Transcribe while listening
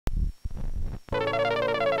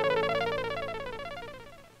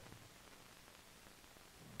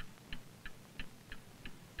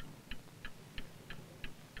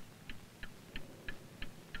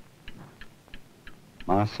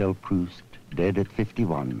Marcel Proust, dead at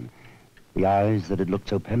 51, the eyes that had looked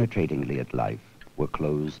so penetratingly at life were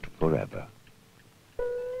closed forever.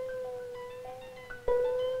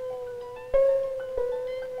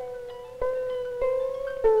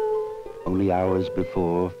 Only hours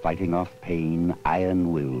before, fighting off pain,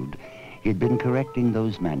 iron-willed, he had been correcting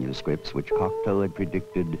those manuscripts which Cocteau had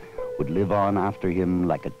predicted would live on after him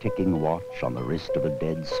like a ticking watch on the wrist of a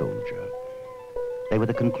dead soldier. They were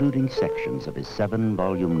the concluding sections of his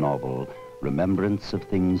 7-volume novel, Remembrance of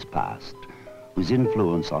Things Past, whose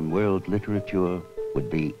influence on world literature would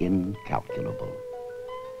be incalculable.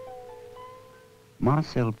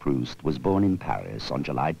 Marcel Proust was born in Paris on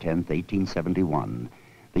July 10, 1871,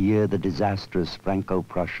 the year the disastrous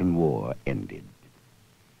Franco-Prussian War ended.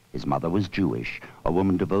 His mother was Jewish, a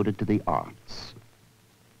woman devoted to the arts.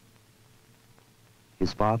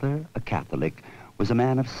 His father, a Catholic, was a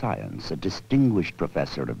man of science, a distinguished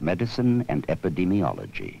professor of medicine and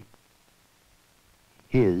epidemiology.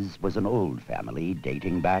 His was an old family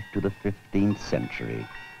dating back to the 15th century,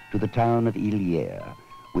 to the town of Illiers,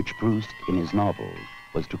 which Proust, in his novel,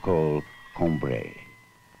 was to call Combray.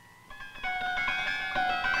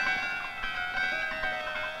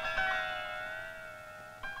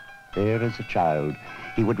 There, as a child,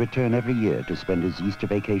 he would return every year to spend his Easter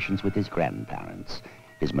vacations with his grandparents.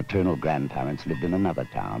 His maternal grandparents lived in another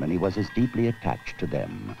town, and he was as deeply attached to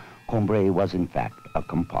them. Combray was, in fact, a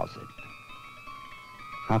composite.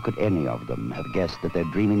 How could any of them have guessed that their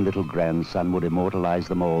dreaming little grandson would immortalize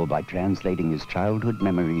them all by translating his childhood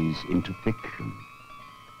memories into fiction?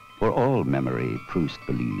 For all memory, Proust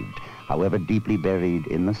believed, however deeply buried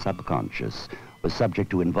in the subconscious, was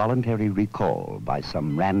subject to involuntary recall by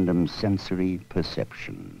some random sensory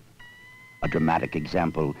perception. A dramatic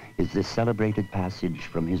example is this celebrated passage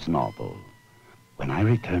from his novel. When I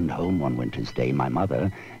returned home one winter's day, my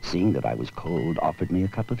mother, seeing that I was cold, offered me a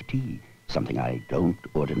cup of tea, something I don't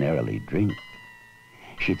ordinarily drink.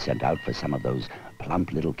 She'd sent out for some of those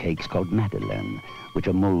plump little cakes called madeleine, which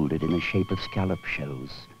are molded in the shape of scallop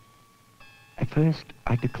shells. At first,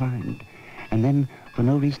 I declined, and then, for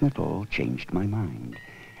no reason at all, changed my mind.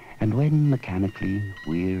 And when, mechanically,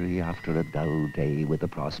 weary after a dull day with the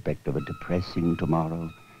prospect of a depressing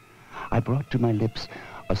tomorrow, I brought to my lips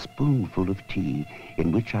a spoonful of tea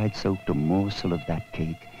in which I'd soaked a morsel of that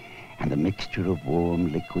cake, and the mixture of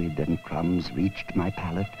warm liquid and crumbs reached my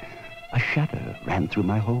palate, a shudder ran through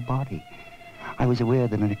my whole body. I was aware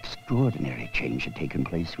that an extraordinary change had taken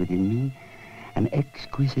place within me. An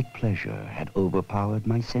exquisite pleasure had overpowered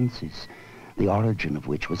my senses, the origin of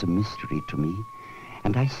which was a mystery to me,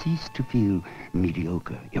 and I ceased to feel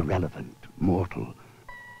mediocre, irrelevant, mortal.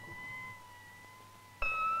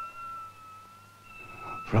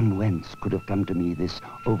 From whence could have come to me this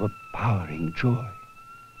overpowering joy?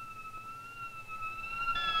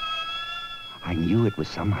 I knew it was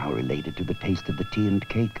somehow related to the taste of the tea and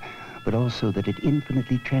cake, but also that it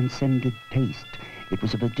infinitely transcended taste. It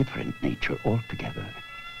was of a different nature altogether.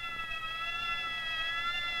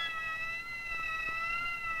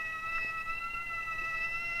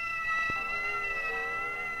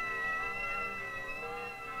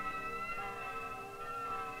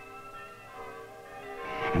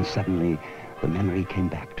 And suddenly, the memory came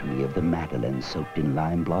back to me of the madeleine soaked in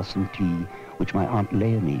lime blossom tea, which my Aunt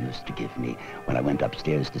Leonie used to give me when I went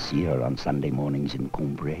upstairs to see her on Sunday mornings in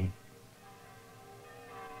Combray.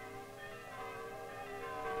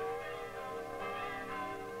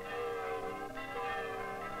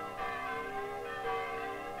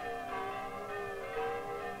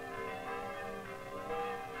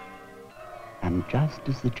 And just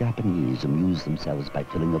as the Japanese amuse themselves by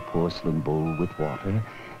filling a porcelain bowl with water,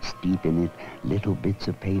 steep in it little bits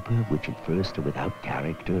of paper which at first are without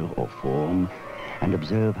character or form, and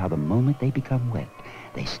observe how the moment they become wet,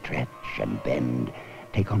 they stretch and bend,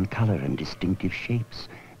 take on color and distinctive shapes,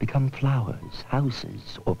 become flowers,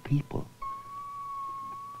 houses, or people.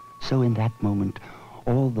 So in that moment,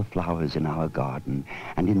 all the flowers in our garden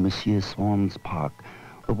and in Monsieur Swann's park,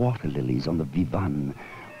 the water lilies on the Vivanne,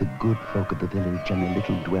 the good folk of the village and their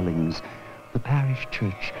little dwellings, the parish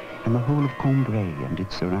church, and the whole of Combray and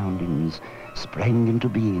its surroundings sprang into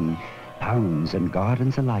being, towns and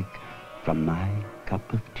gardens alike, from my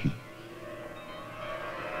cup of tea.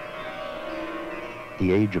 At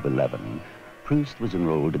the age of 11, Proust was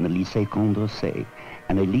enrolled in the Lycée Condorcet,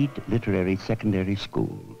 an elite literary secondary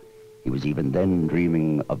school. He was even then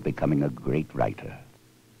dreaming of becoming a great writer.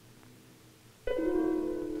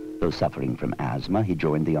 Though suffering from asthma, he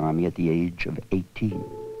joined the army at the age of 18.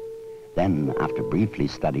 Then, after briefly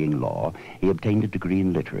studying law, he obtained a degree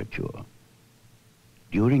in literature.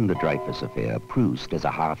 During the Dreyfus affair, Proust, as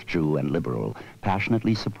a half-Jew and liberal,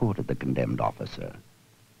 passionately supported the condemned officer.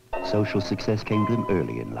 Social success came to him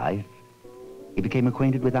early in life. He became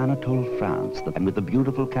acquainted with Anatole France and with the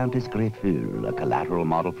beautiful Countess Greffule, a collateral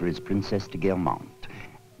model for his Princess de Guermantes,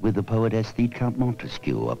 with the poet aesthete Count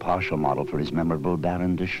Montesquieu, a partial model for his memorable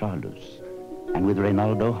Baron de Charlus, and with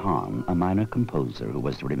Reynaldo Hahn, a minor composer who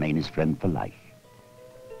was to remain his friend for life.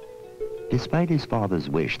 Despite his father's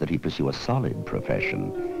wish that he pursue a solid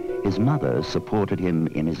profession, his mother supported him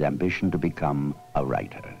in his ambition to become a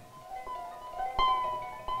writer.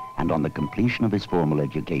 And on the completion of his formal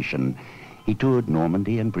education, he toured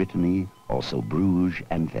Normandy and Brittany, also Bruges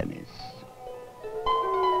and Venice.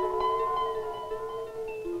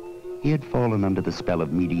 He had fallen under the spell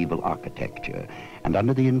of medieval architecture and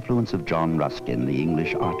under the influence of John Ruskin, the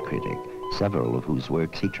English art critic, several of whose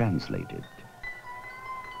works he translated.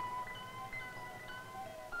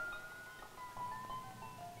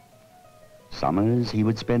 Summers he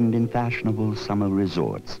would spend in fashionable summer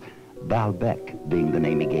resorts, Baalbek being the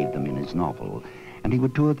name he gave them in his novel, and he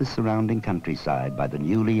would tour the surrounding countryside by the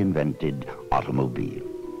newly invented automobile.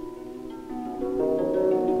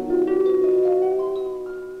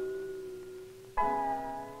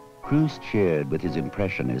 Proust shared with his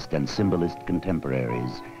Impressionist and Symbolist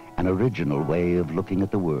contemporaries an original way of looking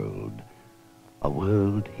at the world. A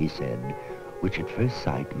world, he said, which at first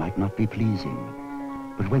sight might not be pleasing.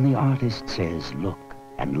 But when the artist says, look,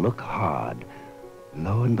 and look hard,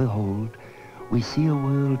 lo and behold, we see a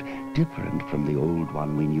world different from the old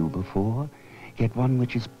one we knew before, yet one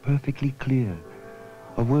which is perfectly clear.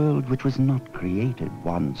 A world which was not created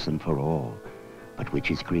once and for all, but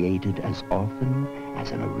which is created as often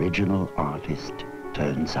as an original artist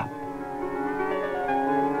turns up.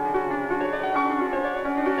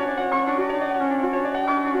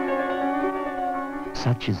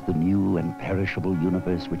 Such is the new and perishable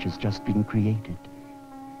universe which has just been created.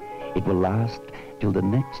 It will last till the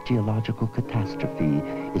next geological catastrophe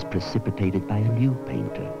is precipitated by a new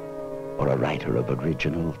painter or a writer of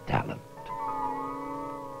original talent.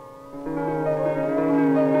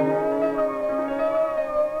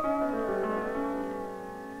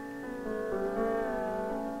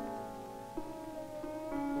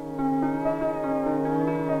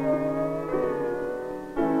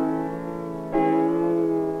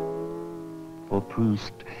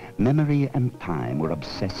 Proust, memory and time were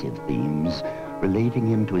obsessive themes, relating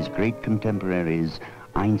him to his great contemporaries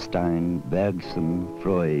Einstein, Bergson,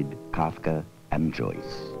 Freud, Kafka, and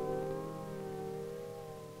Joyce.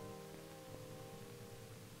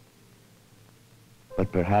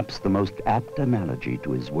 But perhaps the most apt analogy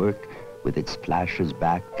to his work, with its flashes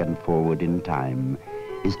back and forward in time,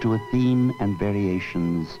 is to a theme and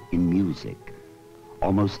variations in music.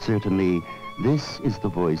 Almost certainly, this is the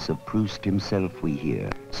voice of Proust himself we hear,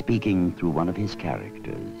 speaking through one of his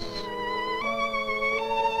characters.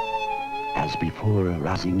 As before a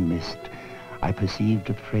rising mist, I perceived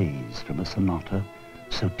a phrase from a sonata,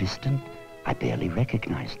 so distant I barely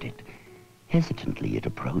recognized it. Hesitantly it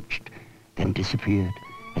approached, then disappeared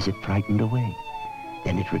as if frightened away.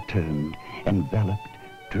 Then it returned, enveloped,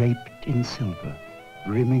 draped in silver,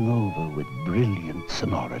 brimming over with brilliant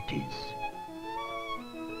sonorities.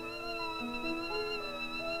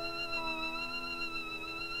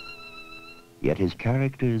 Yet his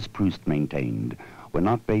characters, Proust maintained, were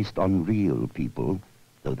not based on real people,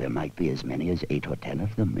 though there might be as many as 8 or 10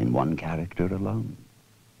 of them in one character alone.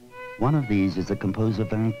 One of these is the composer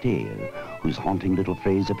Vintel, whose haunting little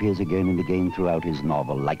phrase appears again and again throughout his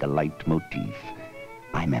novel like a leitmotif.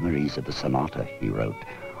 My memories of the sonata, he wrote,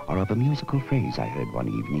 are of a musical phrase I heard one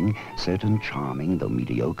evening, certain charming though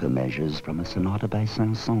mediocre measures from a sonata by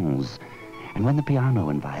Saint-Saëns. And when the piano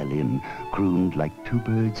and violin crooned like two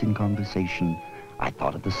birds in conversation, I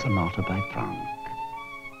thought of the sonata by Franck.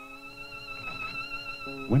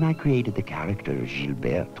 When I created the character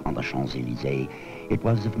Gilberte on the Champs-Élysées, it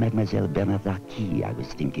was of Mademoiselle Bernardaki I was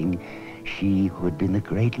thinking, she who had been the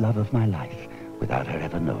great love of my life without her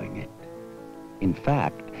ever knowing it. In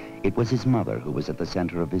fact, it was his mother who was at the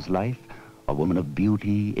center of his life, a woman of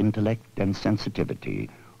beauty, intellect, and sensitivity,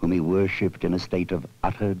 whom he worshipped in a state of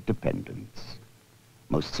utter dependence.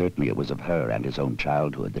 Most certainly it was of her and his own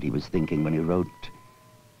childhood that he was thinking when he wrote,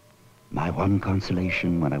 "My one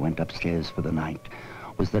consolation when I went upstairs for the night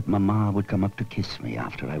was that Mamma would come up to kiss me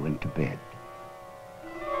after I went to bed."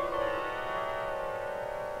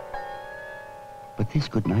 But this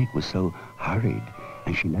good night was so hurried,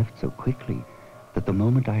 and she left so quickly, that the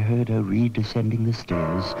moment I heard her redescending the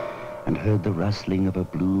stairs and heard the rustling of a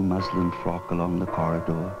blue muslin frock along the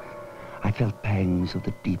corridor, I felt pangs of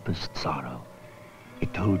the deepest sorrow.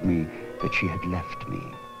 It told me that she had left me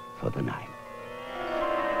for the night.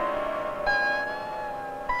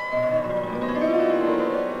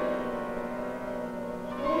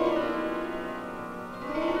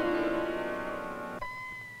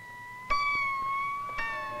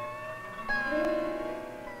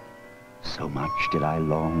 So much did I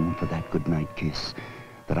long for that goodnight kiss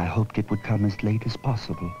that I hoped it would come as late as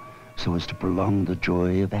possible so as to prolong the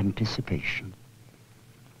joy of anticipation.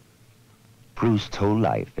 Proust's whole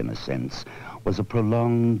life, in a sense, was a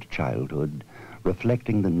prolonged childhood,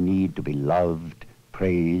 reflecting the need to be loved,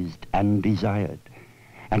 praised, and desired.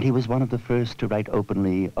 And he was one of the first to write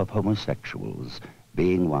openly of homosexuals,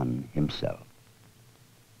 being one himself.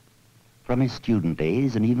 From his student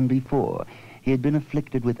days, and even before, he had been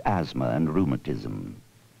afflicted with asthma and rheumatism,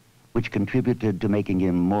 which contributed to making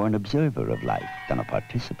him more an observer of life than a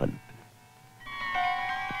participant.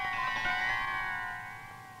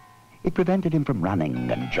 It prevented him from running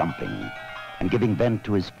and jumping and giving vent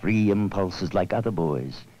to his free impulses like other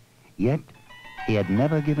boys. Yet, he had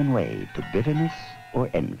never given way to bitterness or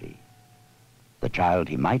envy. The child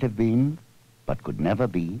he might have been, but could never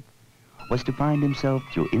be, was to find himself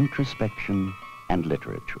through introspection and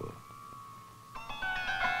literature.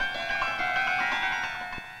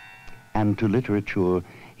 And to literature,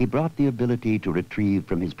 he brought the ability to retrieve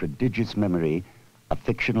from his prodigious memory a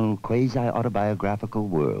fictional, quasi-autobiographical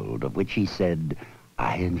world of which he said,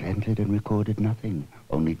 "I invented and recorded nothing,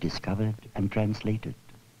 only discovered and translated."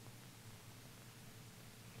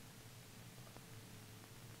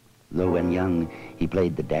 Though when young, he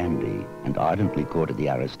played the dandy and ardently courted the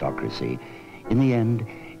aristocracy, in the end,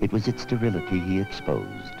 it was its sterility he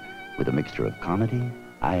exposed, with a mixture of comedy,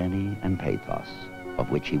 irony, and pathos, of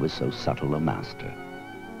which he was so subtle a master.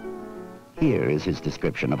 Here is his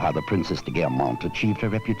description of how the Princess de Guermantes achieved her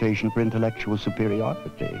reputation for intellectual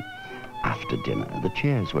superiority. After dinner, the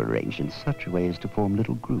chairs were arranged in such a way as to form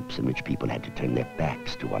little groups in which people had to turn their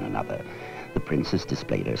backs to one another. The princess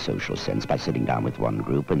displayed her social sense by sitting down with one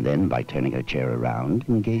group and then, by turning her chair around,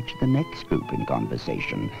 engaged the next group in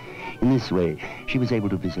conversation. In this way, she was able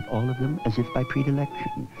to visit all of them as if by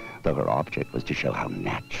predilection, though her object was to show how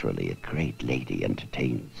naturally a great lady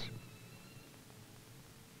entertains.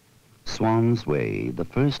 Swann's Way, the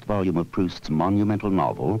first volume of Proust's monumental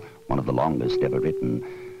novel, one of the longest ever written,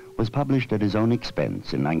 was published at his own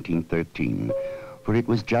expense in 1913, for it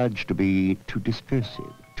was judged to be too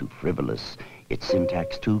discursive, too frivolous, its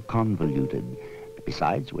syntax too convoluted,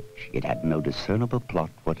 besides which it had no discernible plot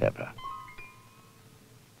whatever.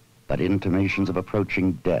 But intimations of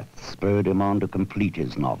approaching death spurred him on to complete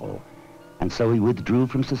his novel, and so he withdrew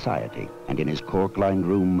from society and in his cork-lined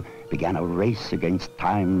room began a race against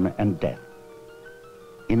time and death.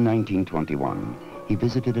 In 1921, he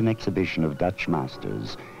visited an exhibition of Dutch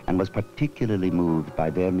masters and was particularly moved by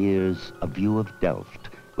Vermeer's A View of Delft,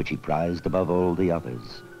 which he prized above all the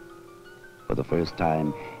others. For the first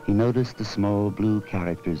time, he noticed the small blue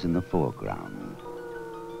characters in the foreground,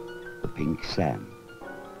 the pink sand,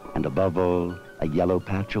 and above all, a yellow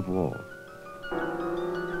patch of wall.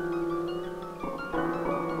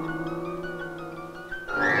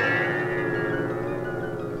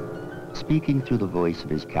 Speaking through the voice of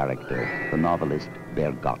his character, the novelist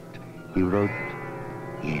Bergot, he wrote,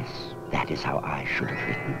 "Yes, that is how I should have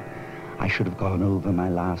written. I should have gone over my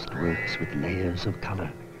last works with layers of color,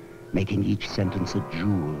 making each sentence a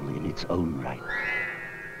jewel in its own right.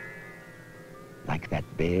 Like that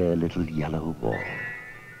bare little yellow wall."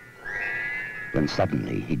 When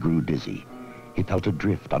suddenly he grew dizzy. He felt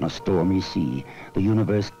adrift on a stormy sea, the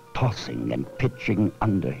universe tossing and pitching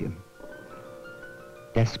under him.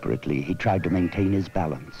 Desperately, he tried to maintain his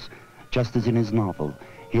balance. Just as in his novel,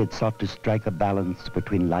 he had sought to strike a balance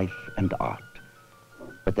between life and art.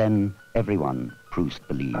 But then, everyone, Proust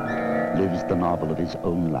believed, lives the novel of his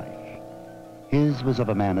own life. His was of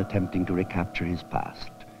a man attempting to recapture his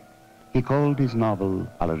past. He called his novel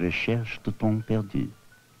À la recherche de temps perdu,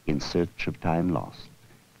 In Search of Time Lost.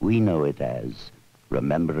 We know it as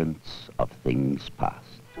Remembrance of Things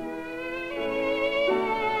Past.